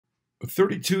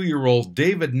32-year-old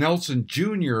David Nelson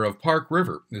Jr. of Park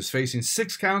River is facing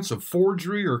 6 counts of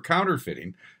forgery or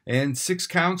counterfeiting and 6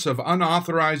 counts of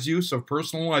unauthorized use of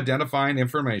personal identifying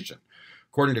information.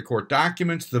 According to court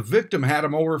documents, the victim had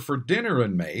him over for dinner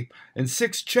in May, and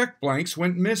 6 check blanks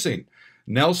went missing.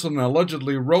 Nelson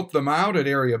allegedly wrote them out at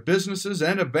area businesses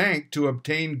and a bank to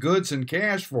obtain goods and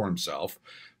cash for himself,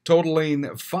 totaling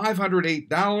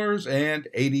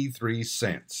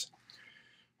 $508.83.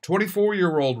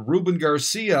 24-year-old Ruben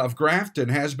Garcia of Grafton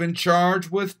has been charged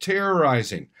with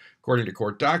terrorizing. According to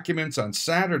court documents, on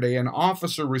Saturday, an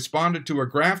officer responded to a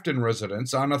Grafton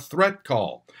residence on a threat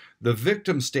call. The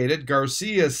victim stated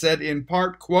Garcia said in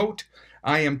part, quote,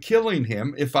 "I am killing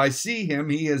him. If I see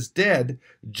him, he is dead.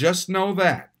 Just know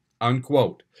that,"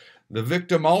 unquote. The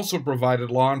victim also provided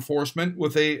law enforcement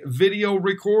with a video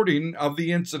recording of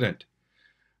the incident.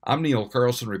 I'm Neil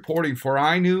Carlson reporting for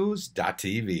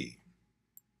iNewZ.TV.